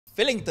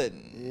Fillington.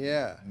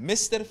 Ja.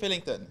 Mr.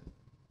 Fillington.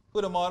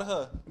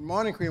 Goedemorgen.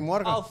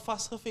 Goedemorgen.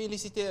 Alvast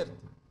gefeliciteerd.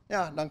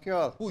 Ja,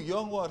 dankjewel. Hoe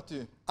jong wordt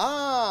u?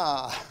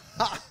 Ah,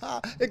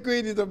 ik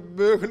weet niet of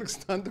burgerlijk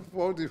stand een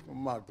fout is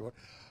gemaakt hoor.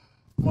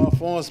 Maar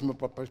volgens mijn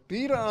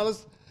papieren en alles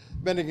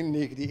ben ik in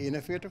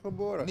 1941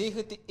 geboren.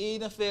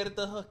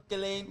 1941, een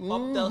klein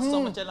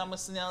optelsommetje, laat me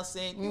snel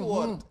zijn. U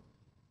wordt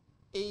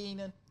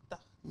 81.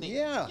 Nee,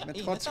 Ja, met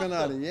 81. Gods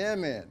genade. Yeah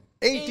man.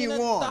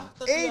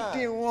 81.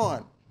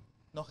 81.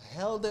 Nog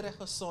helder en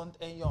gezond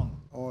en jong.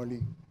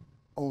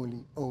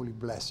 Only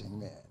blessing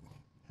man.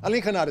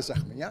 Alleen genade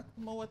zeg maar, ja?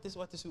 Maar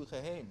wat is uw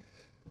geheim?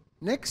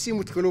 Niks, je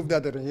moet geloven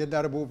dat er een Heer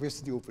daarboven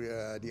is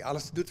die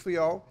alles doet voor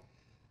jou.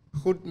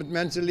 Goed met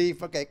mensen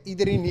leven. Kijk,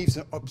 iedereen heeft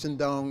zijn ups en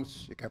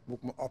downs. Ik heb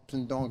ook mijn ups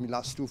en downs, mijn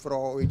last toe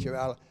vrouw, weet je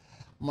wel.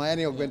 Maar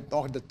ik ben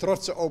toch de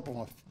trotse opa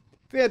van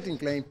 14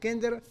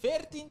 kleinkinderen.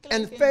 14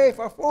 en 5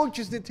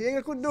 afootjes die het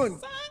heel goed doen.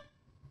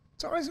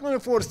 Zou je zich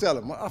maar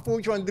voorstellen, maar een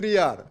afootje van 3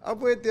 jaar.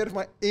 Afootje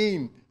van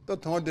 1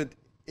 tot 100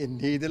 in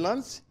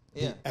Nederlands.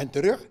 Ja. En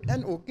terug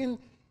en ook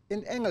in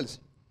Engels.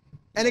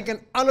 En ik ken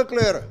alle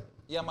kleuren.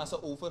 Ja, maar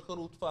zijn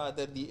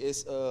overgrootvader die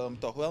is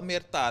toch wel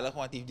meertalig,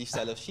 want die heeft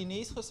zelf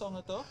Chinees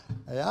gezongen, toch?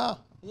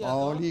 Ja. Ja,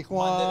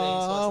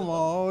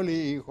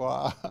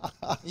 Moligua.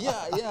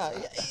 Ja.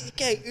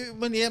 Kijk,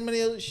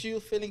 meneer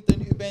Jules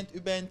Fillington,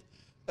 u bent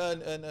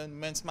een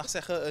mens mag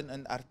zeggen,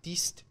 een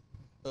artiest,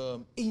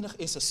 enig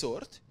in zijn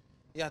soort.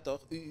 Ja,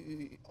 toch?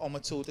 Om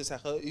het zo te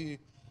zeggen,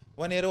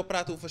 wanneer we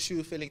praten over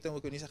Jules Fillington, we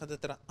kunnen niet zeggen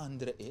dat er een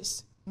andere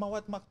is. Maar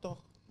wat maakt toch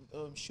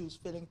Jules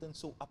Fillington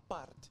zo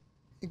apart?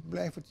 Ik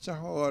blijf het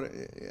zeggen hoor,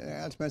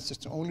 als mensen,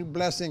 it's only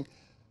blessing.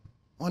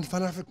 Want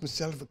vanaf ik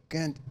mezelf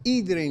kent,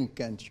 iedereen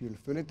kent Jules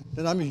Fillington.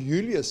 De naam is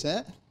Julius, hè.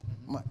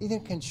 Maar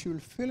iedereen kent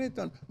Jules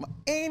Fillington. Maar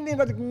één ding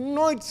wat ik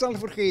nooit zal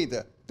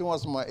vergeten. Toen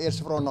was mijn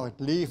eerste vrouw nog het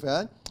leven, hè.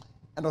 En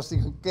dat was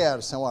tegen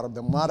kerst, en we waren op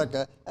de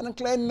markt. En een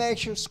klein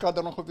meisje, schat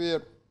er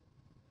ongeveer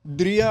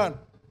 3 jaar.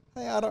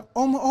 Ja,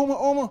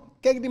 oma,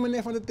 kijk die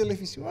meneer van de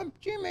televisie. Want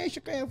je meisje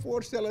kan je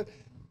voorstellen.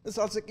 Dus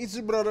als ik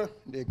iets brother,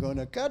 they're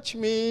gonna catch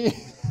me.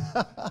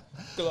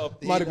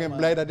 Klopt. Maar ik ben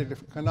blij dat ik de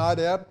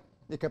genade heb.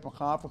 Ik heb een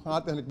gave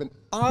gehad en ik ben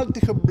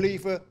altijd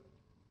gebleven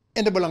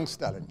in de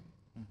belangstelling.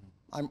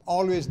 I'm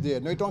always there.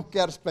 Nooit aan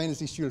kerstplein is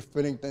die Jules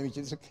Fillington, weet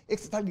je. Dus ik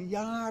zit al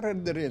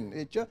jaren erin,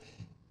 weet je.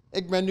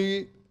 Ik ben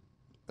nu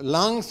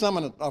langzaam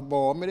aan het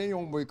afbouwen met een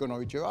jongboyke,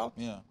 weet je wel.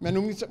 Ja. Men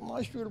noemt niet,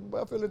 maar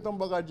Jules Fillington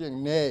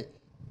bagaging. Nee,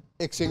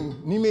 ik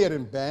zing niet meer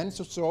in bands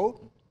of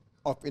zo.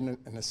 Of in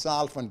een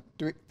zaal van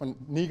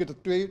 9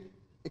 tot 2.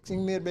 Ik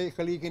zing meer bij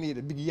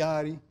gelegenheden.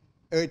 Bigiari,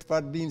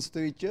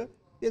 uitvaartdiensten, weet je.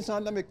 Je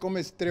zal dan kom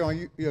eens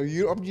 3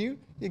 uur op je.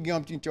 Je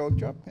gaat een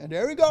chop. En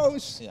there it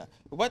goes. Ja.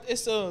 Wat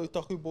is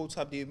toch uw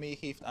boodschap die u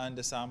meegeeft aan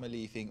de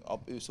samenleving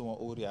op uw zo'n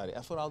oorjaren?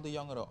 En vooral de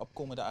jongere,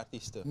 opkomende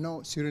artiesten.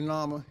 Nou,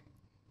 Suriname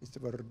is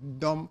een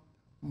verdammt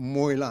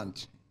mooi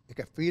land. Ik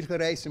heb veel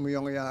gereisd in mijn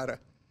jonge jaren.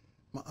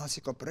 Maar als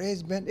ik op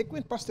reis ben, ik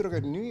ben pas terug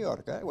uit New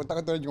York, hè. Want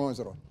daar gaat jongens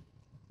rond.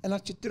 En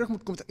als je terug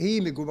moet, komt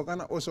we gaan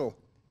naar Oslo.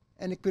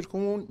 En ik wil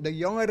gewoon de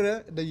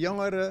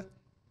jongere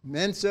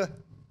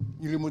mensen,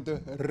 jullie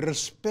moeten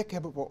respect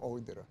hebben voor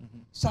ouderen.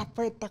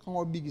 Sapai tak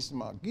gewoon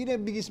bigisma.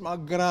 Gideon bigisma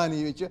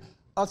grani, weet je.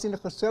 Als je in een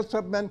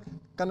gezelschap bent,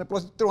 kan het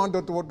plots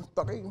 200 worden.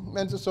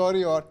 Mensen,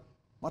 sorry hoor.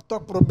 Maar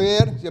toch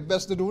probeer je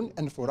best te doen.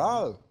 En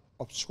vooral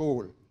op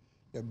school.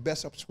 Je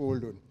best op school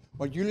doen.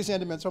 Want jullie zijn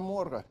de mensen van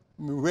morgen.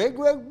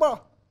 Week, bah.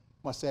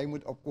 Maar zij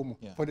moet opkomen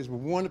voor this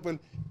wonderful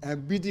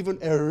and beautiful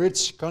and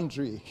rich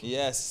country.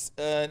 Yes,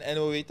 en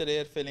we weten de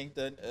heer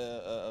Fillington,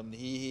 hij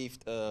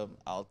heeft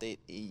altijd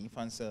een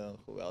van zijn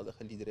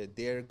geweldige liederen,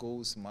 There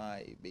Goes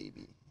My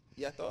Baby.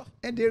 Ja toch?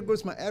 And there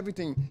goes my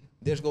everything.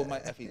 There goes my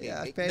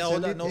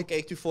everything. Nou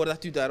kijkt u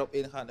voordat u daarop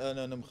ingaat,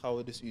 dan gaan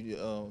we dus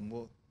de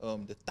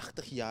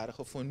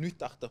 80-jarige, voor nu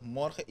 80,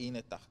 morgen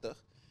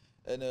 81.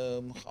 En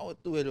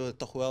willen we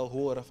toch wel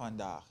horen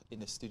vandaag in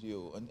de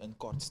studio, een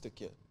kort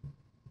stukje.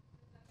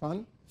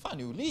 Van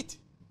uw lied.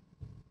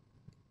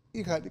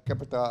 Ik heb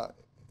het daar.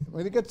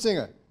 Wil ik het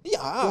zingen?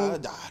 Ja,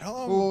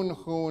 daarom.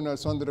 Gewoon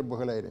zonder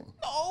begeleiding.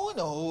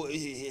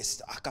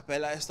 A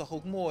cappella is toch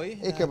ook mooi?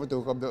 Ik heb het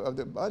ook op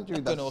de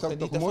bandje. Dat zou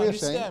toch mooier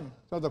zijn?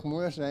 Zou toch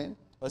mooier zijn?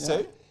 Wat zei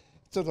u? Het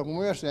zou toch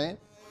mooier zijn?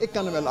 Ik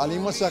kan er wel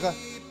alleen maar zeggen.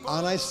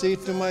 And I say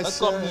to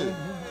myself.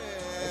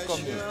 Dat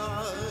komt nu.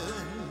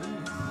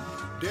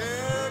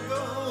 There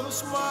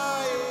goes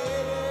my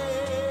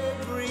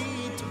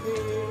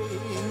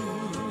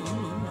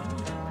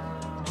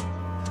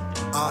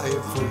I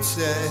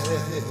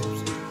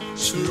footsteps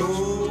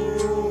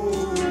slowly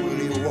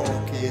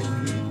walking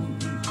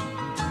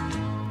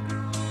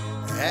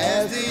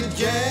as they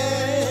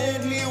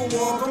gently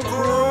walk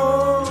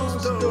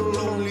across the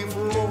lonely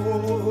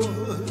floor,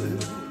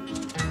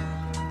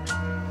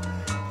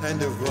 and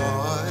the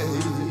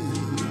voice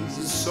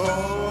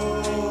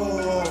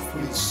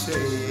softly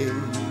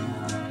saying,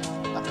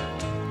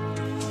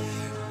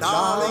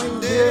 darling,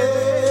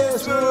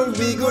 this will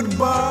be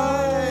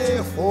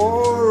goodbye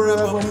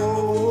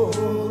forevermore.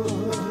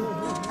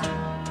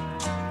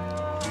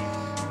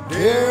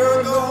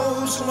 There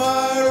goes goes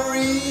my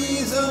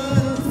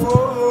reason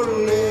for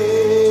living.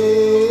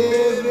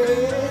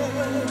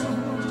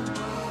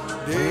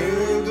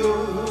 There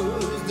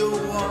goes the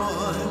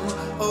one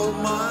of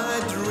my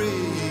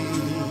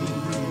dreams.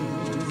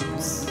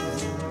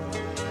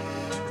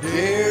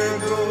 There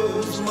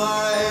goes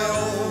my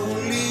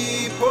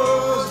only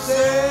possession.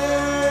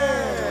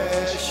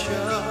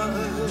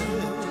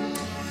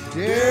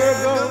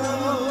 There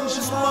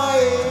goes my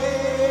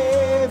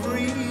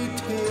everything.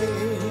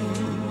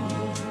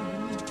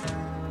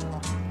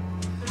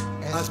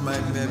 As my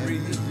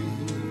memories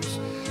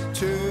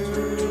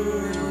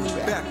turn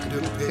back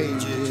the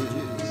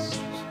pages,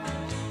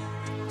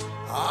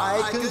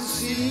 I can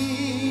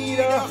see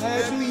the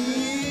happy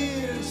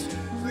years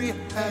we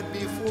had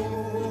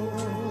before.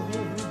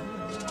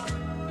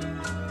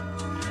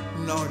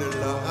 Now the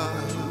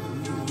love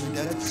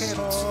that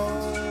kept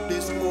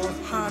this old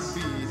heart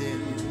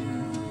beating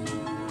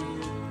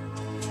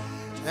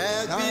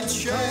has been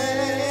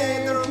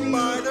shattered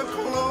by the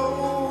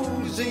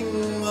closing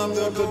of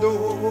the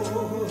door.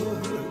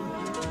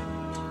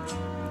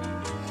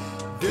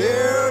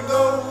 There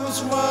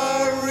goes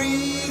my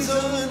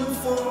reason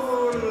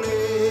for living.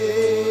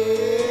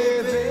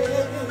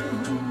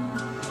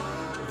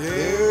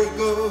 There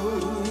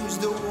goes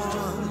the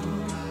one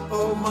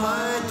of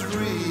my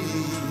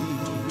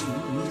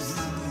dreams.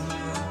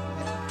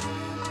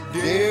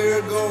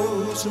 There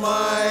goes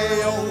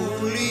my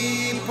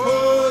only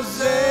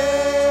possession.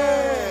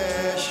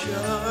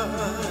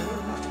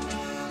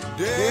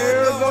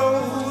 There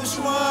goes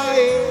my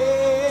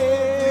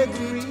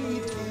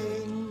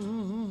everything.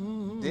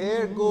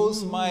 There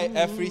goes my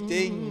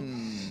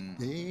everything.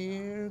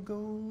 There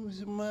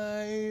goes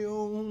my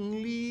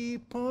only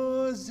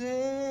possession.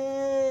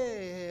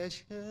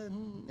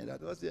 En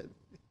dat was het.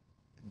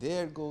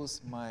 There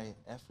goes my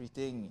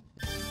everything.